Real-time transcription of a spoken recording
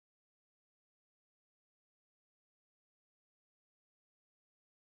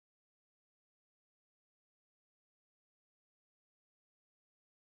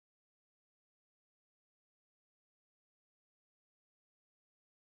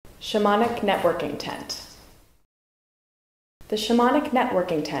Shamanic Networking Tent. The Shamanic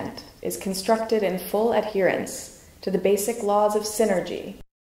Networking Tent is constructed in full adherence to the basic laws of synergy.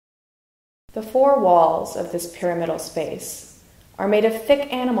 The four walls of this pyramidal space are made of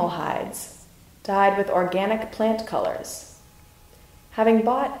thick animal hides, dyed with organic plant colors. Having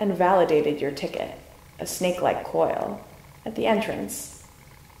bought and validated your ticket, a snake-like coil, at the entrance,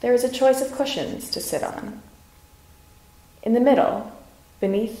 there is a choice of cushions to sit on. In the middle,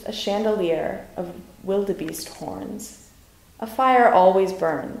 beneath a chandelier of wildebeest horns, a fire always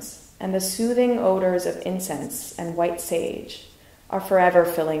burns, and the soothing odors of incense and white sage are forever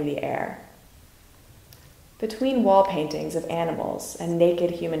filling the air. Between wall paintings of animals and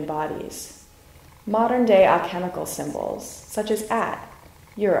naked human bodies, modern-day alchemical symbols such as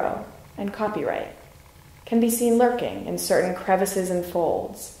 @ euro, and copyright can be seen lurking in certain crevices and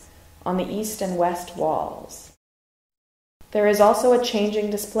folds on the east and west walls. There is also a changing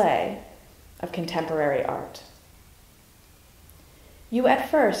display of contemporary art. You at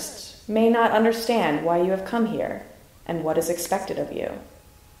first may not understand why you have come here and what is expected of you.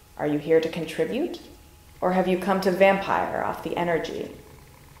 Are you here to contribute? Or have you come to vampire off the energy?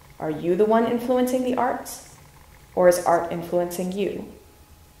 Are you the one influencing the arts? Or is art influencing you?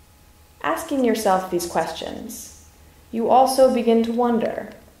 Asking yourself these questions, you also begin to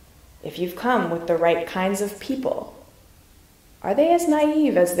wonder if you've come with the right kinds of people. Are they as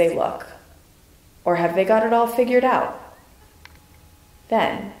naive as they look? Or have they got it all figured out?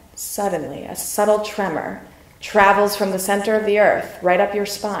 Then, suddenly, a subtle tremor travels from the center of the earth right up your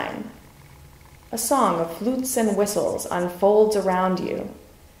spine. A song of flutes and whistles unfolds around you,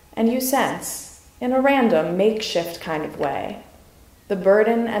 and you sense, in a random, makeshift kind of way, the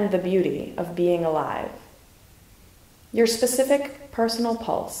burden and the beauty of being alive. Your specific personal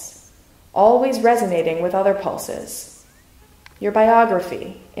pulse, always resonating with other pulses. Your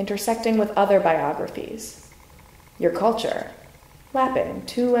biography intersecting with other biographies. Your culture lapping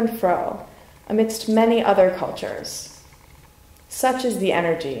to and fro amidst many other cultures. Such is the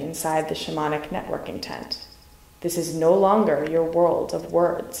energy inside the Shamanic Networking Tent. This is no longer your world of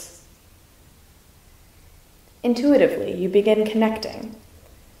words. Intuitively, you begin connecting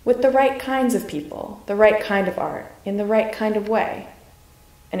with the right kinds of people, the right kind of art, in the right kind of way.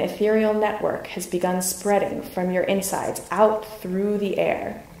 An ethereal network has begun spreading from your insides out through the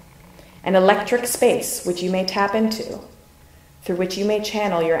air. An electric space which you may tap into, through which you may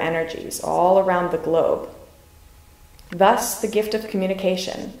channel your energies all around the globe. Thus, the gift of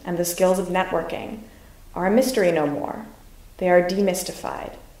communication and the skills of networking are a mystery no more. They are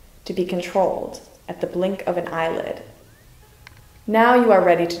demystified, to be controlled at the blink of an eyelid. Now you are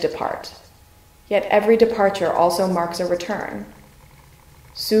ready to depart, yet every departure also marks a return.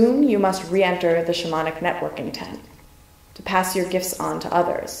 Soon you must re-enter the Shamanic Networking Tent to pass your gifts on to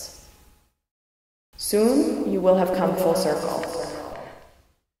others. Soon you will have come full circle.